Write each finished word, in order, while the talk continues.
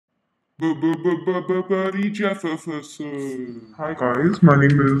Berty Jefferson. Hi guys, my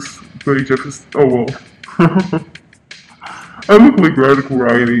name is Berty Jefferson. Oh well. I look like Radical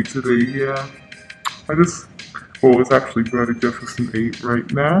Riot 8 today, yeah. I just, well, it's actually Berty Jefferson 8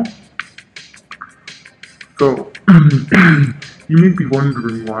 right now. So, you may be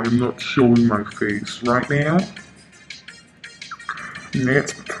wondering why I'm not showing my face right now. And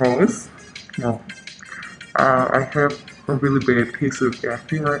that's because, well, I have a really bad case of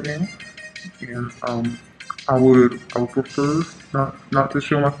acne right now. And, I would prefer not to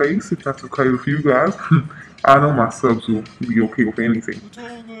show my face if that's okay with you guys. I know my subs will be okay with anything.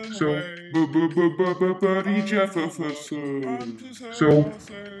 So, Berty Jefferson. so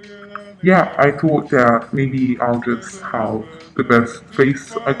yeah, I thought that maybe I'll just have the best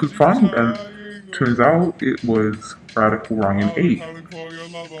face I could find, and turns out it was Radical Ryan 8.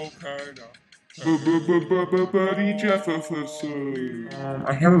 Berty Jefferson.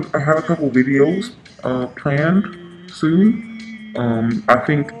 I have a couple videos planned soon. I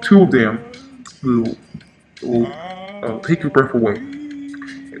think two of them will take your breath away.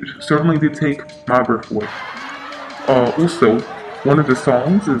 It certainly did take my breath away. Also, one of the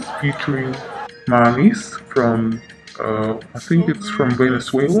songs is featuring my niece from, I think it's from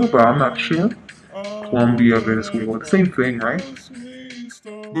Venezuela, but I'm not sure. Colombia, Venezuela, the same thing, right?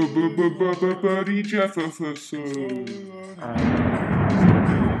 Berty Jefferson.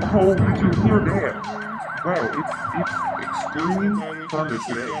 Oh, did you hear that? Wow, it's extreme thunder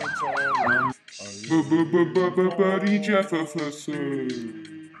today. Berty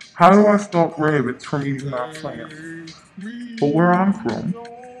Jefferson. How do I stop rabbits from eating my plants? But where I'm from,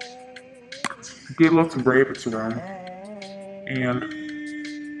 you get lots of rabbits around, and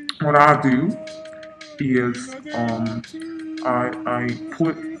what I do is I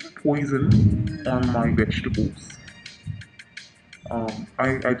put poison on my vegetables.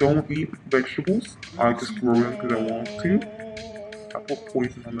 I don't eat vegetables. I just grow them because I want to. I put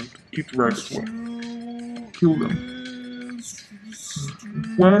poison on them to keep the rabbits away. Kill them.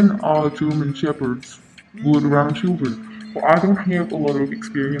 When are German shepherds good around children? Well, I don't have a lot of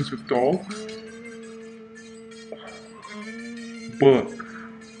experience with dogs, but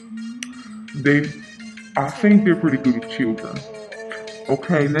they, I think they're pretty good with children.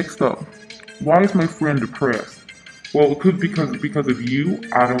 Okay, next up. Why is my friend depressed? Well, it could be because of you.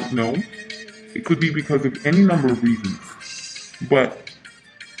 I don't know. It could be because of any number of reasons, but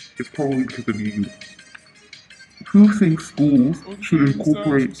it's probably because of you. Who thinks schools should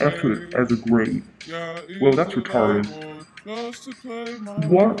incorporate effort as a grade? Well, that's retarded.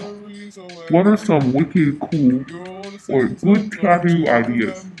 What What are some wicked cool or good tattoo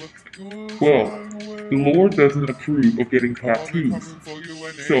ideas? Well, the Lord doesn't approve of getting tattoos,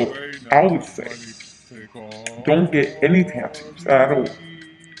 so I would say don't get any tattoos at all.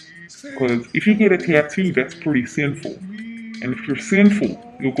 Because if you get a tattoo, that's pretty sinful. And if you're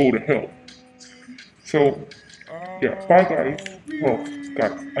sinful, you'll go to hell. So, yeah, bye guys. Well,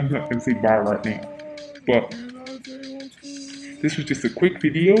 guys, I'm not gonna say bye right now. But this was just a quick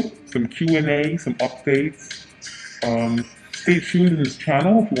video, some Q&A, some updates. Stay tuned to this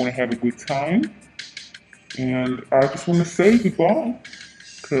channel if you want to have a good time. And I just want to say goodbye,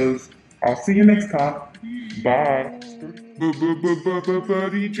 because I'll see you next time. Bye.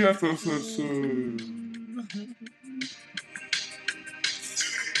 Berty Jefferson.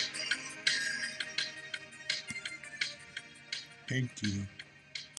 Thank you.